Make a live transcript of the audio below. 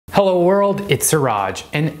Hello world, it's Siraj,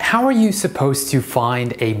 and how are you supposed to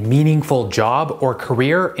find a meaningful job or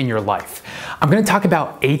career in your life? I'm going to talk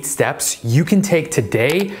about 8 steps you can take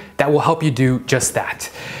today that will help you do just that.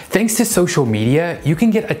 Thanks to social media, you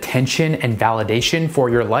can get attention and validation for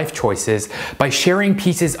your life choices by sharing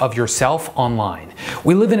pieces of yourself online.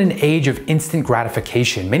 We live in an age of instant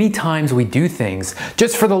gratification. Many times we do things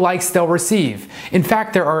just for the likes they'll receive. In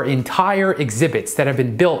fact, there are entire exhibits that have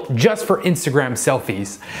been built just for Instagram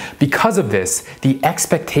selfies. Because of this, the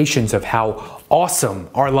expectations of how awesome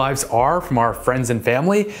our lives are from our friends and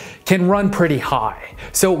family can run pretty high.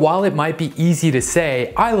 So while it might be easy to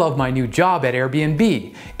say, I love my new job at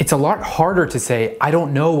Airbnb, it's a lot harder to say, I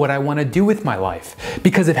don't know what I want to do with my life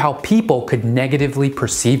because of how people could negatively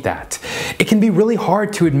perceive that. It can be really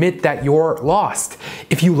hard to admit that you're lost.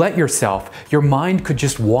 If you let yourself, your mind could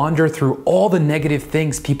just wander through all the negative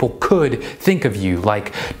things people could think of you,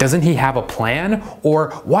 like, doesn't he have a plan?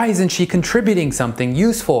 Or why isn't she contributing something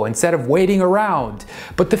useful instead of waiting around?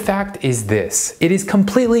 But the fact is this, it is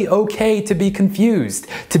completely okay to be confused,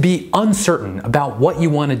 to be uncertain about what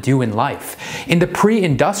you want to do in life. In the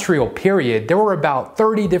pre-industrial period, there were about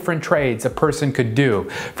 30 different trades a person could do,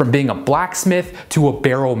 from being a blacksmith to a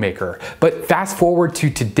barrel maker. But fast forward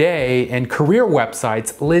to today, and career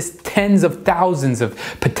websites list tens of thousands of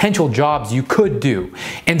potential jobs you could do.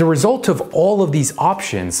 And the result of all of these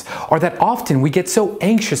options are that often we get so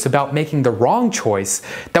anxious about making the wrong choice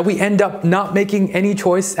that we end up not making any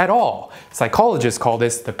choice at all. Psychologists call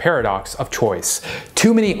this the paradox of choice.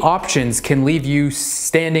 Too many options can leave you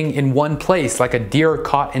standing in one place like a deer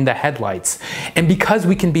caught in the headlights. And because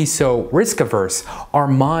we can be so risk averse, our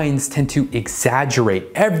minds tend to exaggerate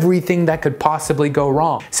everything that could possibly go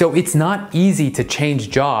wrong. So it's not easy to change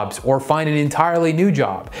jobs or find an entirely new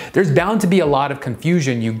job. There's bound to be a lot of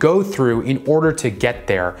confusion you go through in order to get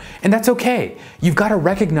there. And that's okay. You've got to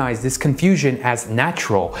recognize this confusion as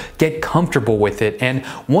natural, get comfortable with it, and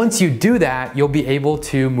once you do that, you'll be able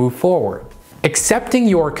to move forward. Accepting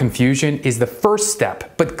your confusion is the first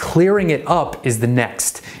step, but clearing it up is the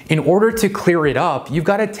next. In order to clear it up, you've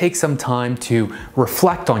got to take some time to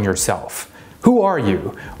reflect on yourself. Who are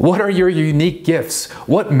you? What are your unique gifts?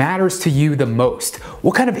 What matters to you the most?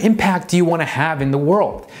 What kind of impact do you want to have in the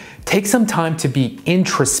world? Take some time to be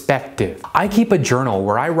introspective. I keep a journal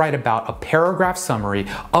where I write about a paragraph summary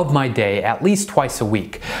of my day at least twice a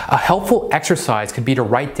week. A helpful exercise could be to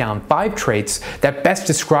write down 5 traits that best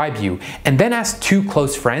describe you, and then ask 2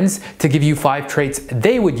 close friends to give you 5 traits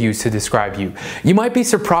they would use to describe you. You might be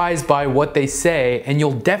surprised by what they say, and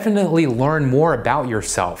you'll definitely learn more about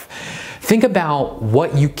yourself. Think about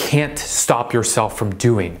what you can't stop yourself from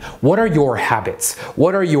doing. What are your habits?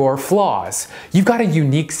 What are your flaws? You've got a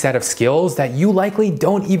unique set of skills that you likely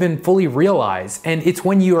don't even fully realize, and it's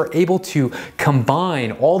when you are able to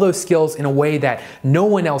combine all those skills in a way that no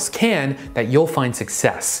one else can that you'll find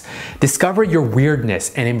success. Discover your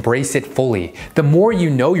weirdness and embrace it fully. The more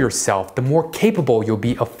you know yourself, the more capable you'll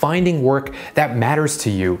be of finding work that matters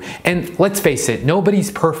to you. And let's face it,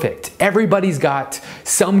 nobody's perfect. Everybody's got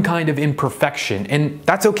some kind of imperfection, and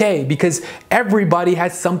that's okay because everybody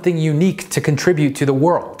has something unique to contribute to the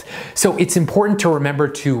world. So it's important to remember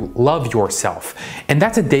to love yourself, and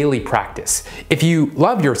that's a daily practice. If you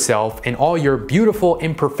love yourself and all your beautiful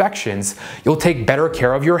imperfections, you'll take better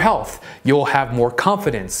care of your health. You'll have more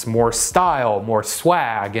confidence, more style, more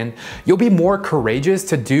swag, and you'll be more courageous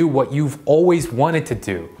to do what you've always wanted to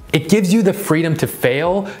do. It gives you the freedom to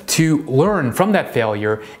fail, to learn from that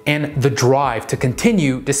failure, and the drive to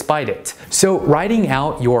continue despite it. So writing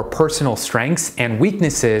out your personal strengths and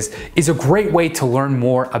weaknesses is a great way to learn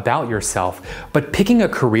more about yourself. But picking a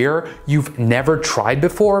career you've never tried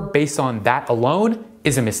before based on that alone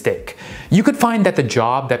is a mistake. You could find that the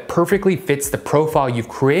job that perfectly fits the profile you've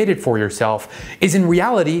created for yourself is in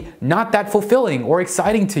reality not that fulfilling or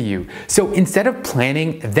exciting to you. So instead of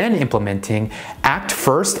planning then implementing, act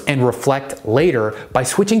first and reflect later by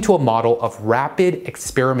switching to a model of rapid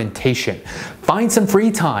experimentation. Find some free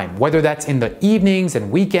time, whether that's in the evenings and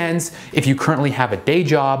weekends, if you currently have a day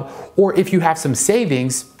job, or if you have some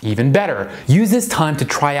savings, even better. Use this time to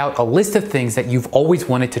try out a list of things that you've always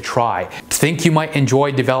wanted to try. Think you might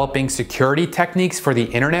enjoy developing security techniques for the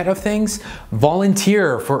Internet of Things?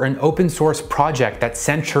 Volunteer for an open source project that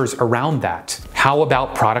centers around that. How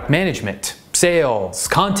about product management? Sales,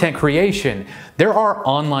 content creation? There are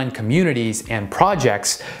online communities and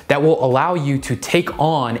projects that will allow you to take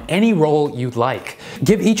on any role you'd like.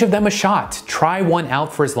 Give each of them a shot. Try one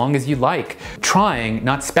out for as long as you like. Trying,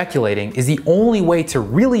 not speculating, is the only way to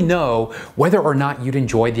really know whether or not you'd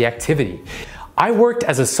enjoy the activity. I worked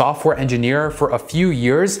as a software engineer for a few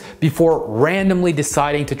years before randomly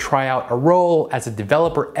deciding to try out a role as a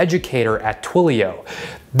developer educator at Twilio.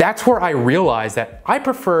 That's where I realized that I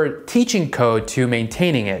prefer teaching code to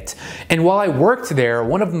maintaining it. And while I worked there,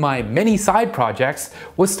 one of my many side projects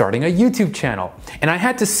was starting a YouTube channel. And I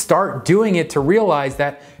had to start doing it to realize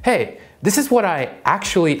that, hey, this is what I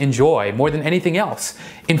actually enjoy more than anything else.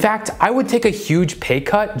 In fact, I would take a huge pay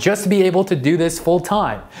cut just to be able to do this full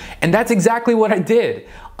time. And that's exactly what I did.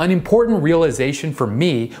 An important realization for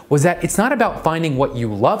me was that it's not about finding what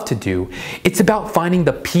you love to do, it's about finding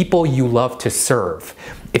the people you love to serve.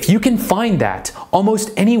 If you can find that,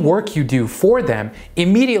 almost any work you do for them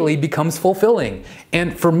immediately becomes fulfilling.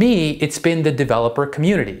 And for me, it's been the developer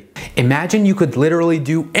community. Imagine you could literally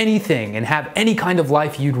do anything and have any kind of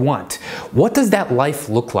life you'd want. What does that life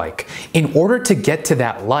look like? In order to get to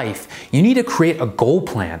that life, you need to create a goal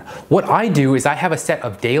plan. What I do is I have a set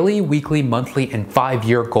of daily, weekly, monthly, and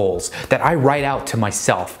 5-year goals that I write out to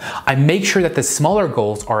myself. I make sure that the smaller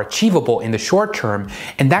goals are achievable in the short term,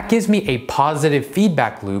 and that gives me a positive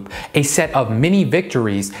feedback loop, a set of mini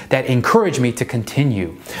victories that encourage me to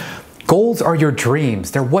continue. Goals are your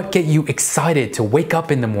dreams. They're what get you excited to wake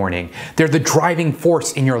up in the morning. They're the driving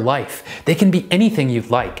force in your life. They can be anything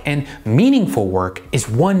you'd like, and meaningful work is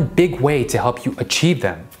one big way to help you achieve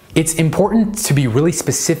them. It's important to be really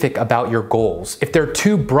specific about your goals. If they're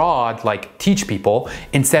too broad, like teach people,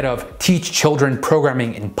 instead of teach children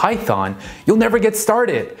programming in Python, you'll never get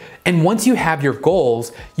started. And once you have your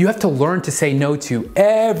goals, you have to learn to say no to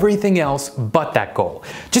everything else but that goal.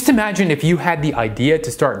 Just imagine if you had the idea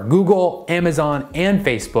to start Google, Amazon, and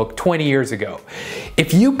Facebook 20 years ago.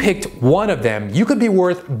 If you picked one of them, you could be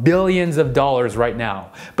worth billions of dollars right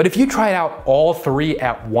now. But if you tried out all three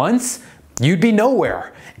at once, you'd be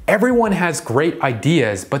nowhere. Everyone has great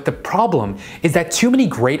ideas, but the problem is that too many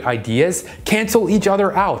great ideas cancel each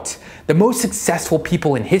other out. The most successful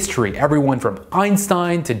people in history, everyone from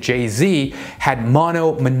Einstein to Jay-Z, had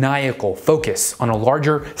monomaniacal focus on a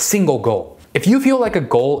larger single goal. If you feel like a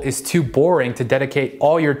goal is too boring to dedicate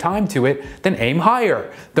all your time to it, then aim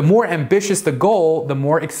higher. The more ambitious the goal, the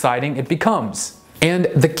more exciting it becomes. And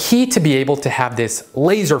the key to be able to have this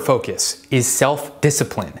laser focus is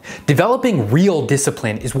self-discipline. Developing real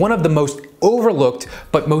discipline is one of the most overlooked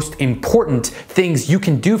but most important things you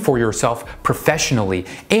can do for yourself professionally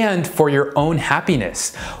and for your own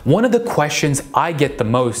happiness. One of the questions I get the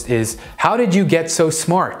most is, how did you get so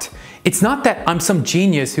smart? It's not that I'm some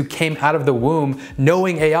genius who came out of the womb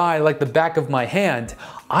knowing AI like the back of my hand.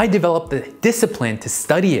 I developed the discipline to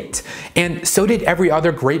study it, and so did every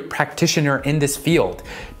other great practitioner in this field.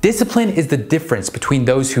 Discipline is the difference between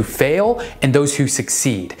those who fail and those who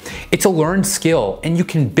succeed. It's a learned skill, and you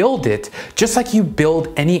can build it just like you build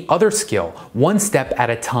any other skill, one step at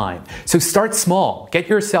a time. So start small. Get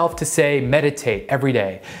yourself to, say, meditate every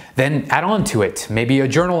day. Then add on to it, maybe a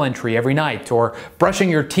journal entry every night, or brushing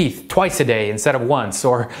your teeth twice a day instead of once,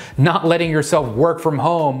 or not letting yourself work from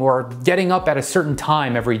home, or getting up at a certain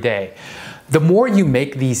time every day. The more you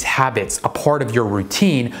make these habits a part of your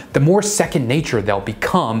routine, the more second nature they'll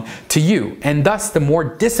become to you, and thus the more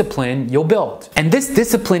discipline you'll build. And this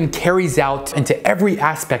discipline carries out into every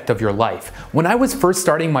aspect of your life. When I was first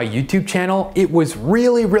starting my YouTube channel, it was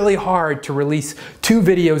really hard to release 2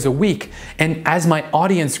 videos a week, and as my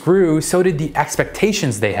audience grew, so did the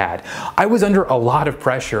expectations they had. I was under a lot of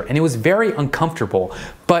pressure, and it was very uncomfortable,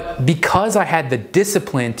 but because I had the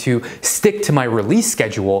discipline to stick to my release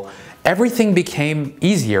schedule, everything became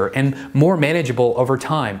easier and more manageable over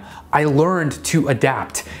time. I learned to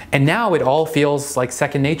adapt, and now it all feels like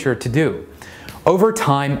second nature to do. Over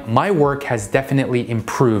time, my work has definitely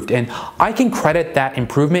improved, and I can credit that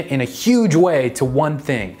improvement in a huge way to one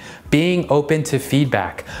thing: being open to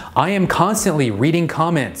feedback. I am constantly reading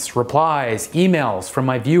comments, replies, emails from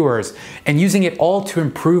my viewers, and using it all to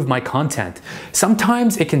improve my content.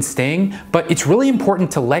 Sometimes it can sting, but it's really important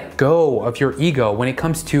to let go of your ego when it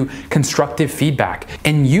comes to constructive feedback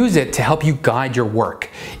and use it to help you guide your work.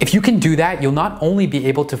 If you can do that, you'll not only be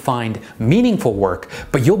able to find meaningful work,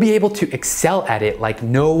 but you'll be able to excel at it like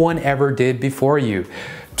no one ever did before you.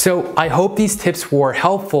 So I hope these tips were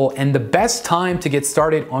helpful, and the best time to get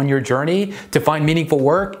started on your journey to find meaningful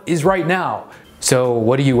work is right now. So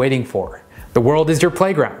what are you waiting for? The world is your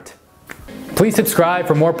playground. Please subscribe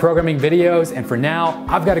for more programming videos, and for now,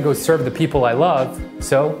 I've got to go serve the people I love,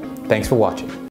 so thanks for watching.